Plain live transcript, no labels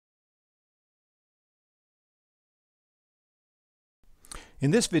In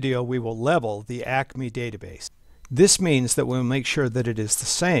this video, we will level the Acme database. This means that we'll make sure that it is the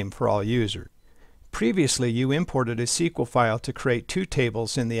same for all users. Previously, you imported a SQL file to create two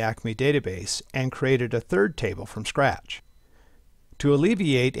tables in the Acme database and created a third table from scratch. To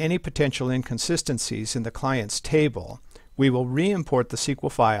alleviate any potential inconsistencies in the client's table, we will re-import the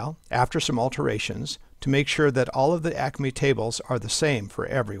SQL file after some alterations to make sure that all of the Acme tables are the same for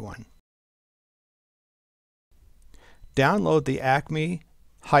everyone. Download the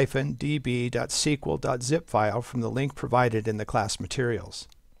acme-db.sql.zip file from the link provided in the class materials.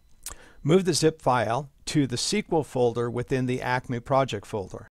 Move the zip file to the SQL folder within the Acme project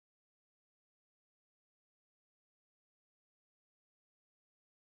folder.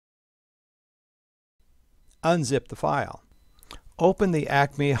 Unzip the file. Open the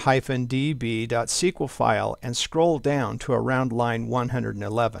acme-db.sql file and scroll down to around line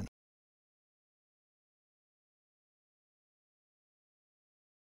 111.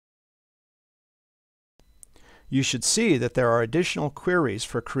 You should see that there are additional queries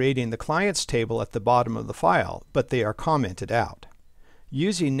for creating the client's table at the bottom of the file, but they are commented out.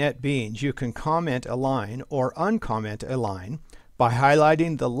 Using NetBeans, you can comment a line or uncomment a line by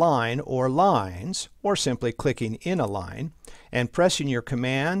highlighting the line or lines, or simply clicking in a line, and pressing your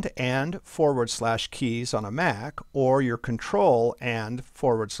Command and / keys on a Mac, or your Control and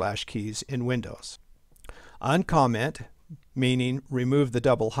 / keys in Windows. Uncomment, meaning remove the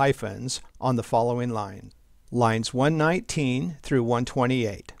double hyphens on the following lines. Lines 119 through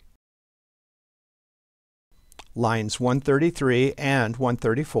 128, lines 133 and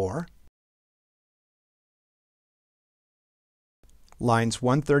 134, lines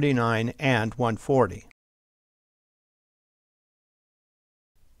 139 and 140.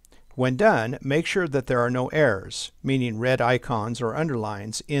 When done, make sure that there are no errors, meaning red icons or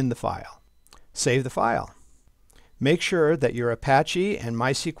underlines, in the file. Save the file. Make sure that your Apache and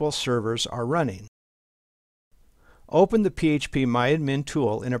MySQL servers are running. Open the phpMyAdmin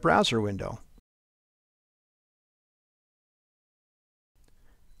tool in a browser window.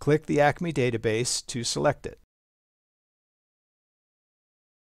 Click the Acme database to select it.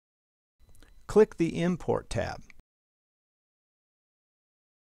 Click the Import tab.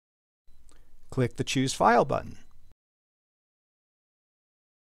 Click the Choose File button.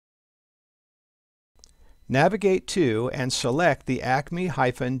 Navigate to and select the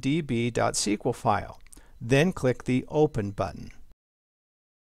acme-db.sql file. Then click the Open button.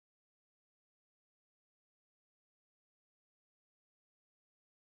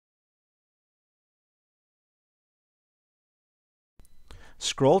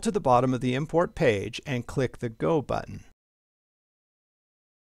 Scroll to the bottom of the import page and click the Go button.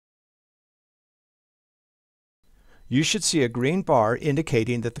 You should see a green bar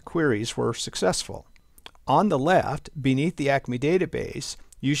indicating that the queries were successful. On the left, beneath the Acme database,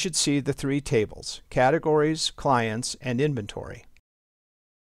 you should see the three tables: categories, clients, and inventory.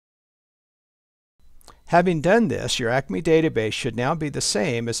 Having done this, your Acme database should now be the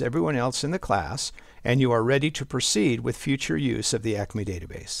same as everyone else in the class, and you are ready to proceed with future use of the Acme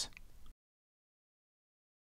database.